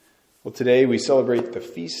Well, today we celebrate the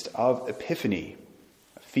Feast of Epiphany,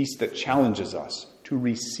 a feast that challenges us to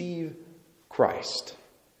receive Christ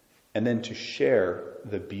and then to share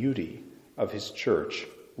the beauty of his church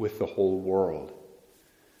with the whole world.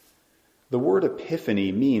 The word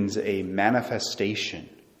epiphany means a manifestation,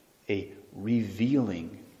 a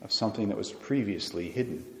revealing of something that was previously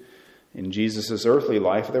hidden. In Jesus' earthly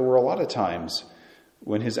life, there were a lot of times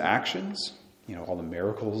when his actions, all the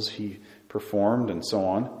miracles he performed and so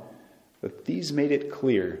on, that these made it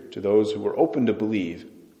clear to those who were open to believe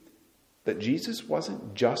that Jesus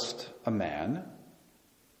wasn't just a man,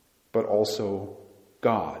 but also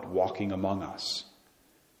God walking among us.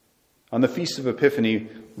 On the Feast of Epiphany,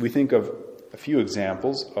 we think of a few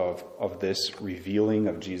examples of this revealing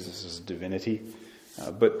of Jesus' divinity,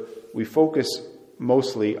 but we focus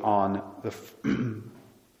mostly on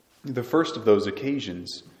the first of those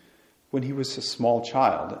occasions when he was a small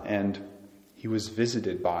child and he was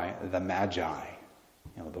visited by the Magi,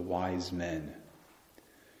 the wise men.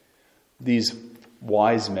 These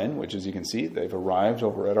wise men, which as you can see, they've arrived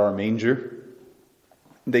over at our manger.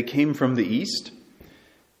 They came from the east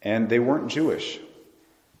and they weren't Jewish.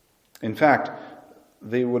 In fact,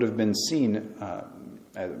 they would have been seen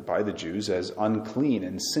by the Jews as unclean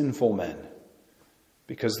and sinful men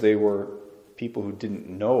because they were people who didn't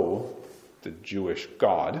know the Jewish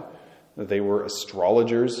God. They were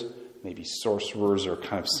astrologers, maybe sorcerers, or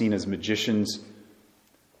kind of seen as magicians.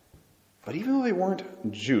 But even though they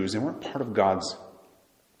weren't Jews, they weren't part of God's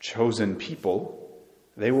chosen people,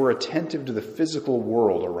 they were attentive to the physical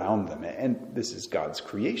world around them. And this is God's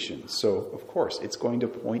creation. So, of course, it's going to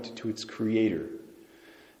point to its creator.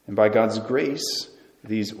 And by God's grace,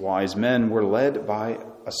 these wise men were led by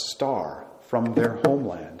a star from their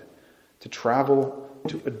homeland to travel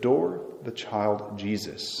to adore the child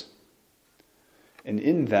Jesus. And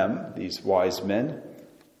in them, these wise men,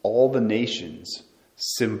 all the nations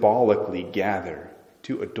symbolically gather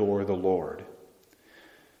to adore the Lord.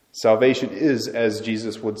 Salvation is, as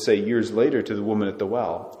Jesus would say years later to the woman at the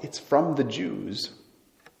well, it's from the Jews.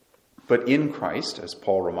 But in Christ, as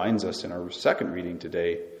Paul reminds us in our second reading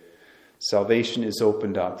today, salvation is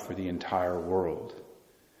opened up for the entire world.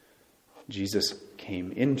 Jesus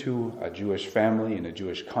came into a Jewish family in a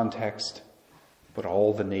Jewish context, but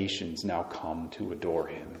all the nations now come to adore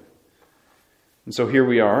him. And so here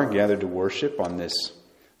we are, gathered to worship on this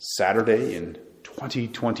Saturday in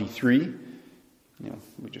 2023.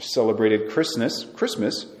 We just celebrated Christmas,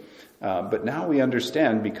 but now we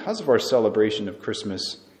understand, because of our celebration of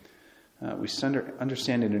Christmas, we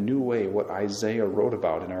understand in a new way what Isaiah wrote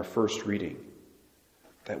about in our first reading,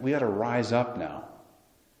 that we ought to rise up now,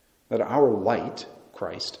 that our light,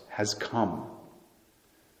 Christ, has come.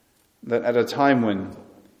 That at a time when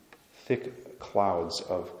thick clouds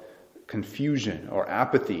of confusion or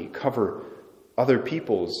apathy cover other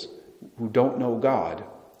peoples who don't know God,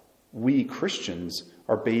 we Christians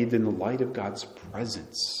are bathed in the light of God's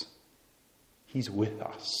presence. He's with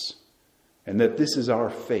us. And that this is our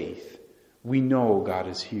faith. We know God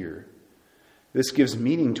is here. This gives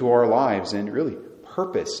meaning to our lives and really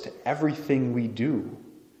purpose to everything we do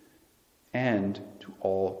and to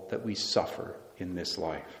all that we suffer in this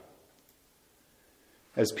life.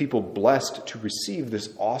 As people blessed to receive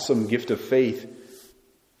this awesome gift of faith,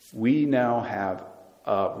 we now have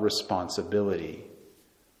a responsibility.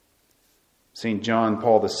 St. John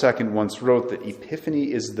Paul II once wrote that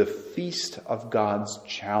Epiphany is the feast of God's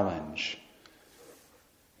challenge.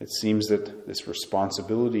 It seems that this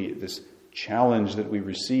responsibility, this challenge that we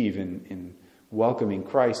receive in welcoming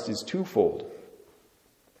Christ is twofold.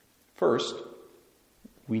 First,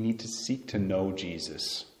 we need to seek to know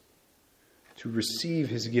Jesus, to receive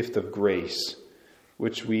his gift of grace,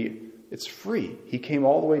 which it's free. He came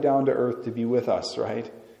all the way down to earth to be with us,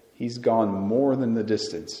 right? He's gone more than the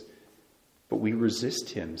distance. But we resist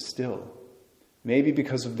him still. Maybe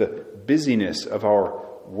because of the busyness of our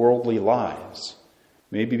worldly lives.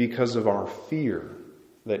 Maybe because of our fear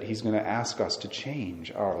that he's going to ask us to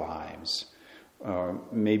change our lives.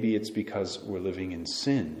 Maybe it's because we're living in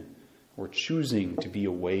sin. We're choosing to be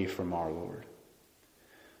away from our Lord.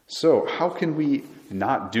 So how can we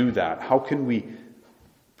not do that? How can we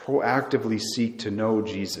proactively seek to know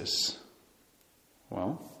Jesus?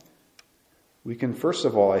 Well, we can first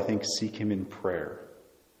of all, I think, seek him in prayer.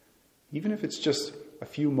 Even if it's just a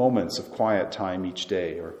few moments of quiet time each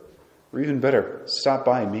day, or even better, stop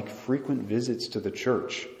by and make frequent visits to the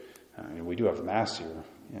church. We do have Mass here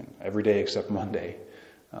every day except Monday.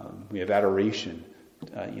 We have adoration,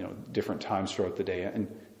 different times throughout the day.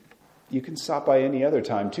 And you can stop by any other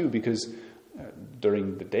time too, because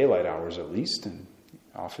during the daylight hours at least, and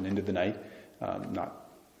often into the night, not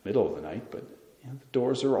middle of the night, but the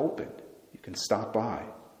doors are open. You can stop by.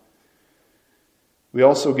 We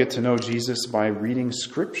also get to know Jesus by reading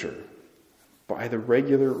Scripture, by the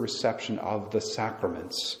regular reception of the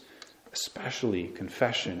sacraments, especially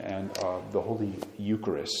confession and the Holy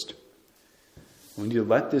Eucharist. We need to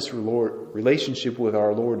let this relationship with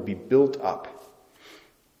our Lord be built up.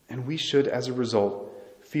 And we should, as a result,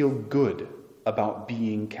 feel good about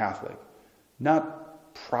being Catholic.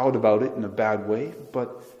 Not proud about it in a bad way,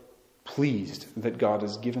 but pleased that God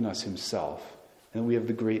has given us himself. And we have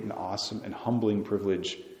the great and awesome and humbling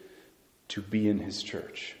privilege to be in his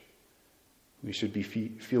church. We should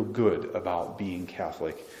feel good about being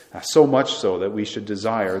Catholic. So much so that we should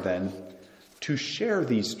desire then to share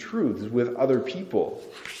these truths with other people.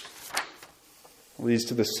 It leads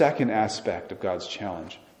to the second aspect of God's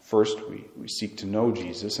challenge. First, we seek to know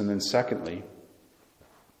Jesus, and then secondly,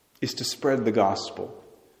 is to spread the gospel,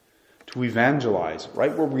 to evangelize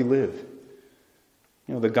right where we live.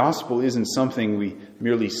 The gospel isn't something we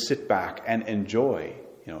merely sit back and enjoy,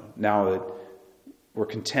 now that we're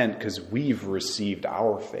content because we've received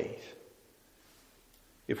our faith.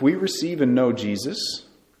 If we receive and know Jesus,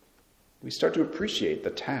 we start to appreciate the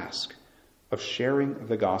task of sharing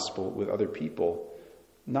the gospel with other people,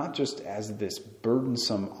 not just as this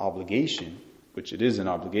burdensome obligation, which it is an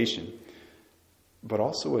obligation, but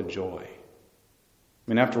also a joy.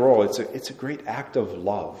 After all, it's a great act of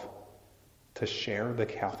love to share the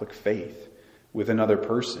Catholic faith with another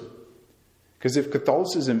person. Because if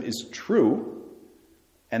Catholicism is true,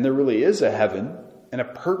 and there really is a heaven and a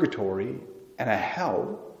purgatory and a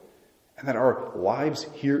hell, and that our lives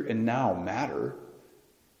here and now matter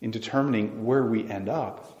in determining where we end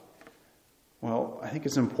up, well, I think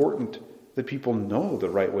it's important that people know the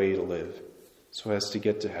right way to live so as to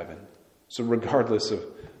get to heaven. So regardless of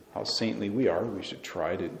how saintly we are, we should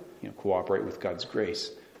try to cooperate with God's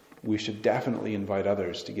grace. We should definitely invite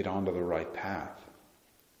others to get onto the right path.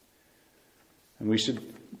 And we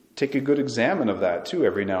should take a good examine of that too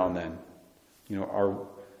every now and then.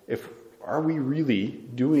 Are we really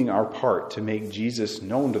doing our part to make Jesus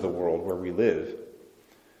known to the world where we live?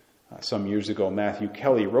 Some years ago, Matthew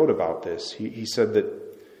Kelly wrote about this. He said that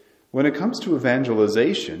when it comes to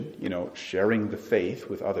evangelization, sharing the faith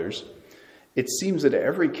with others, it seems that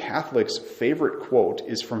every Catholic's favorite quote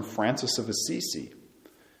is from Francis of Assisi.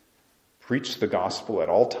 Preach the gospel at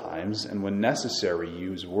all times, and when necessary,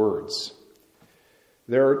 use words.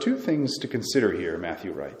 There are two things to consider here,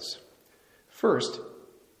 Matthew writes. First,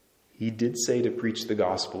 he did say to preach the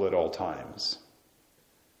gospel at all times.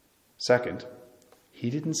 Second, he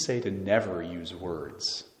didn't say to never use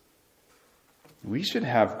words. We should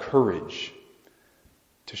have courage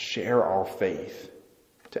to share our faith,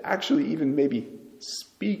 to actually even maybe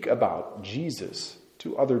speak about Jesus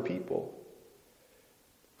to other people.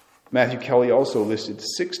 Matthew Kelly also listed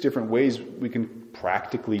 6 different ways we can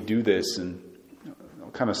practically do this, and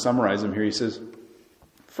I'll kind of summarize them here. He says,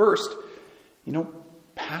 first,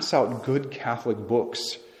 pass out good Catholic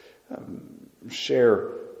books.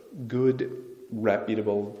 Share good,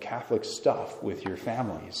 reputable Catholic stuff with your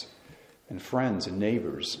families and friends and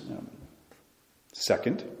neighbors.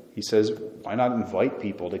 Second, he says, why not invite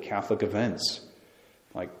people to Catholic events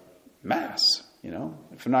like Mass?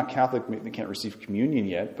 If they're not Catholic, maybe they can't receive communion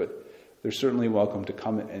yet, but they're certainly welcome to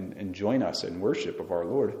come and join us in worship of our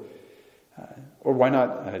Lord. Or why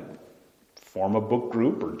not form a book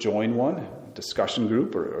group or join one, a discussion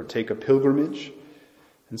group, or take a pilgrimage,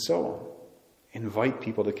 and so on. Invite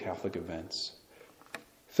people to Catholic events.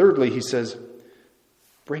 Thirdly, he says,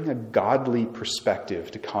 bring a godly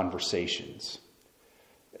perspective to conversations.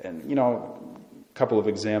 And, a couple of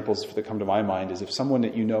examples that come to my mind is if someone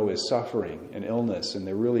that is suffering an illness and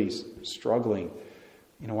they're really struggling,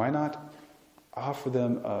 why not offer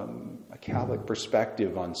them a Catholic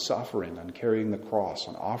perspective on suffering, on carrying the cross,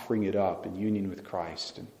 on offering it up in union with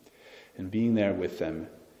Christ and being there with them.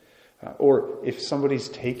 Or if somebody's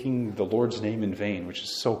taking the Lord's name in vain, which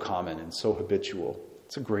is so common and so habitual,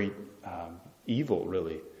 it's a great evil,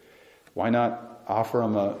 really. Why not offer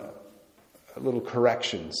them a little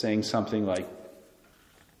correction, saying something like,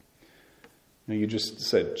 you just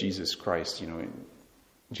said Jesus Christ,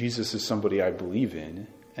 Jesus is somebody I believe in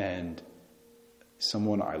and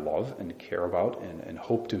someone I love and care about and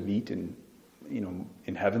hope to meet in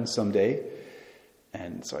heaven someday.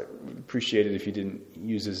 And so I would appreciate it if you didn't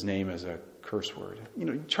use his name as a curse word.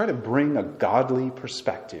 Try to bring a godly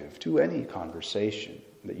perspective to any conversation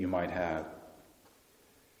that you might have.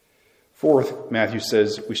 Fourth, Matthew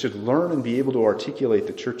says we should learn and be able to articulate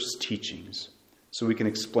the church's teachings so we can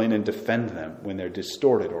explain and defend them when they're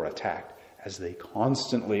distorted or attacked, as they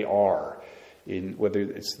constantly are in whether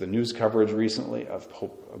it's the news coverage recently of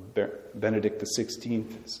Pope Benedict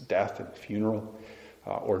XVI's death and funeral,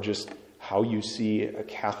 or just how you see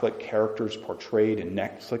Catholic characters portrayed in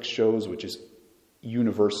Netflix shows, which is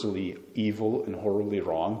universally evil and horribly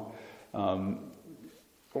wrong,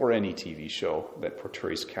 or any TV show that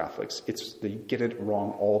portrays Catholics. They get it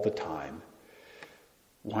wrong all the time.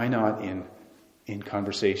 Why not in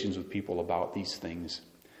conversations with people about these things,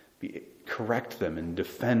 correct them and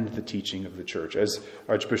defend the teaching of the church? As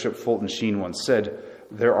Archbishop Fulton Sheen once said,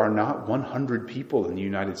 there are not 100 people in the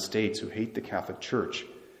United States who hate the Catholic Church,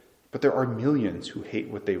 but there are millions who hate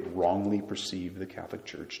what they wrongly perceive the Catholic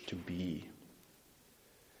Church to be.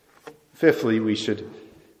 Fifthly, we should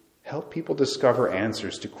help people discover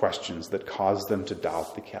answers to questions that cause them to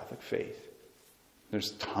doubt the Catholic faith.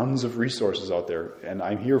 There's tons of resources out there, and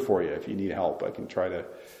I'm here for you if you need help. I can try to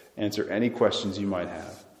answer any questions you might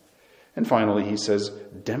have. And finally, he says,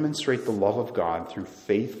 demonstrate the love of God through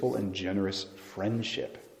faithful and generous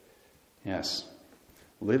friendship. Yes,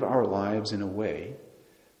 live our lives in a way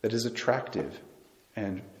that is attractive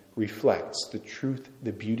and reflects the truth,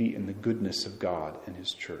 the beauty, and the goodness of God and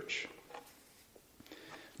his church.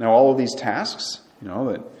 Now, all of these tasks,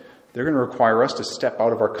 that they're going to require us to step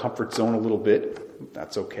out of our comfort zone a little bit.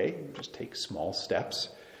 That's okay. Just take small steps.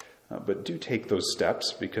 But do take those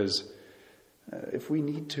steps, because if we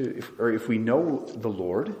know the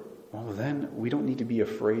Lord, well, then we don't need to be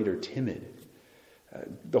afraid or timid.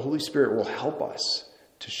 The Holy Spirit will help us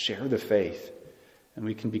to share the faith, and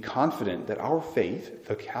we can be confident that our faith,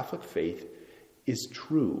 the Catholic faith, is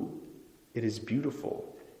true. It is beautiful.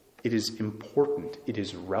 It is important. It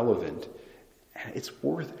is relevant. And it's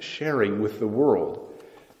worth sharing with the world.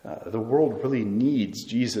 The world really needs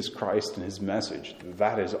Jesus Christ and his message.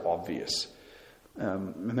 That is obvious.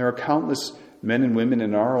 And there are countless men and women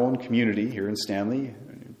in our own community here in Stanley,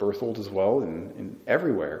 Berthold as well, and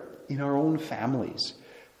everywhere, in our own families.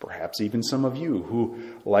 Perhaps even some of you who,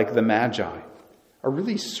 like the Magi, are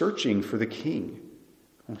really searching for the King.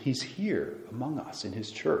 Well, he's here among us in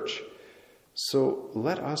his church. So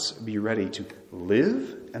let us be ready to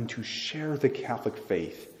live and to share the Catholic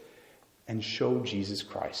faith and show Jesus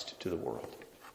Christ to the world.